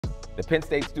The Penn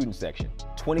State student section,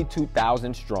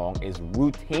 22,000 strong, is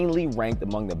routinely ranked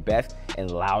among the best and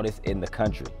loudest in the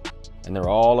country. And they're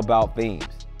all about themes,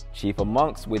 chief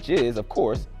amongst which is, of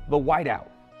course, the White Out.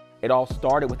 It all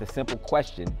started with a simple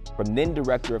question from then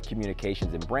Director of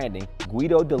Communications and Branding,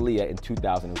 Guido D'Elia, in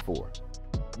 2004.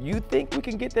 You think we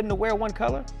can get them to wear one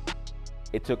color?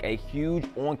 It took a huge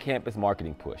on-campus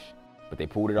marketing push, but they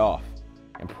pulled it off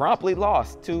and promptly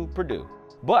lost to Purdue.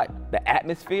 But the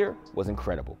atmosphere was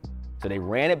incredible. So they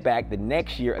ran it back the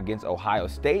next year against Ohio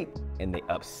State, and they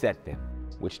upset them,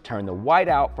 which turned the White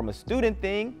Out from a student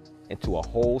thing into a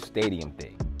whole stadium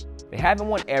thing. They haven't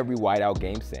won every White Out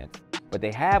game since, but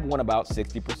they have won about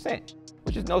 60%,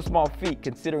 which is no small feat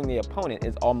considering the opponent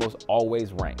is almost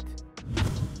always ranked.